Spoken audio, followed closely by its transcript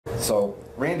So,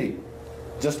 Randy,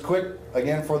 just quick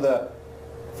again for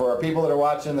our people that are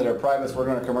watching that are privates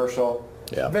working on a commercial.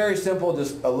 Yeah. Very simple,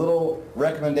 just a little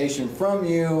recommendation from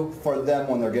you for them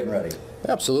when they're getting ready.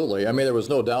 Absolutely. I mean, there was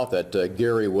no doubt that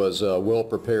Gary was well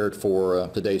prepared for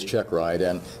today's check ride.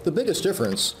 And the biggest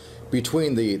difference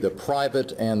between the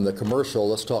private and the commercial,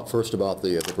 let's talk first about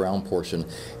the ground portion,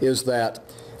 is that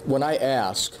when I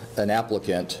ask an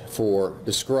applicant for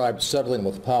describe settling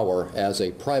with power as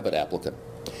a private applicant,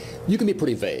 you can be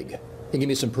pretty vague. You can give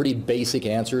me some pretty basic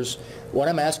answers. When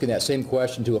I'm asking that same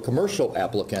question to a commercial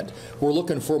applicant, we're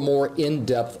looking for more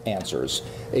in-depth answers,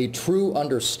 a true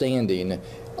understanding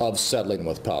of settling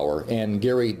with power, and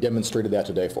Gary demonstrated that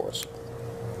today for us.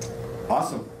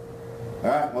 Awesome. All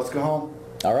right, let's go home.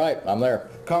 All right, I'm there.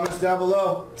 Comments down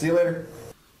below. See you later.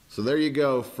 So there you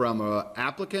go, from an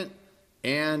applicant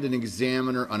and an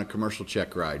examiner on a commercial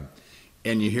check ride.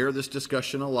 And you hear this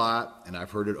discussion a lot, and I've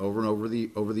heard it over and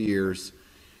over the years.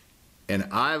 And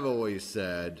I've always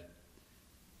said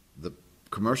the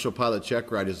commercial pilot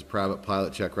check ride is a private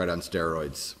pilot check ride on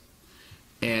steroids.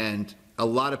 And a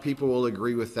lot of people will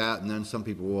agree with that, and then some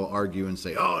people will argue and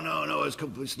say, oh, no,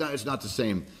 it's not the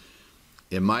same.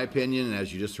 In my opinion, and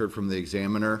as you just heard from the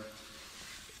examiner,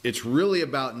 it's really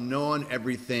about knowing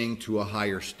everything to a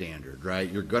higher standard,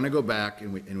 right? You're going to go back,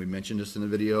 and we mentioned this in the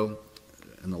video,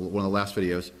 in one of the last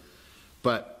videos,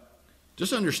 but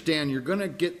just understand you're going to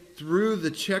get through the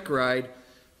check ride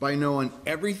by knowing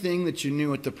everything that you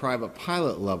knew at the private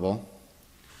pilot level,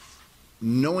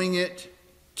 knowing it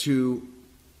to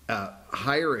a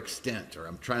higher extent, or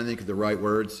I'm trying to think of the right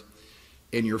words,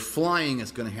 and your flying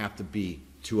is going to have to be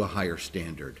to a higher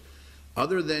standard.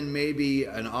 Other than maybe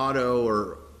an auto,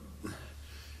 or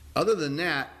other than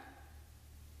that,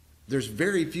 there's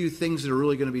very few things that are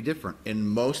really going to be different. And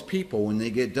most people, when they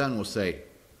get done, will say,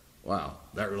 wow,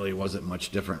 that really wasn't much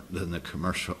different than the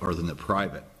commercial or than the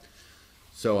private.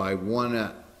 So I want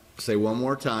to say one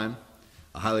more time,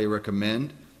 I highly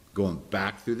recommend going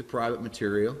back through the private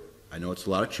material. I know it's a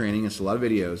lot of training, it's a lot of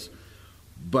videos,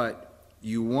 but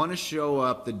you want to show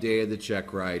up the day of the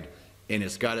check ride, and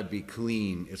it's got to be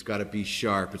clean, it's got to be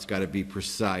sharp, it's got to be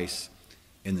precise.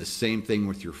 And the same thing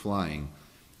with your flying.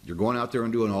 You're going out there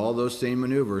and doing all those same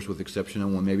maneuvers, with exception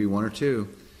of one, maybe one or two,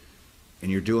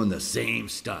 and you're doing the same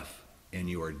stuff, and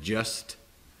you are just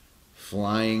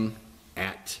flying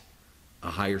at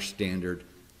a higher standard,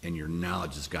 and your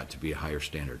knowledge has got to be a higher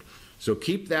standard. So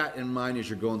keep that in mind as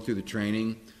you're going through the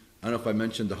training. I don't know if I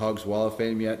mentioned the Hogs Wall of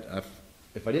Fame yet.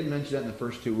 If I didn't mention that in the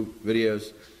first two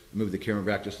videos, move the camera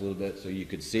back just a little bit so you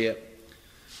could see it.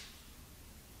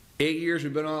 8 years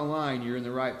we've been online, you're in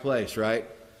the right place, right?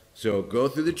 So go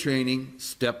through the training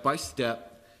step by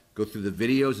step, go through the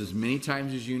videos as many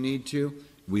times as you need to.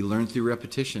 We learn through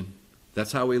repetition.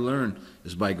 That's how we learn,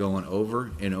 is by going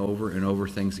over and over and over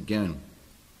things again.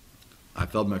 I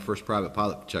failed my first private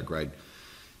pilot check ride,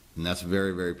 and that's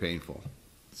very, very painful.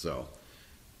 So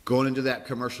going into that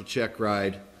commercial check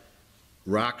ride,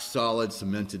 rock solid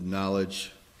cemented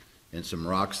knowledge and some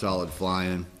rock solid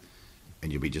flying,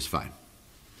 and you'll be just fine.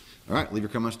 All right, leave your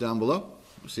comments down below.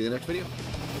 We'll see you in the next video.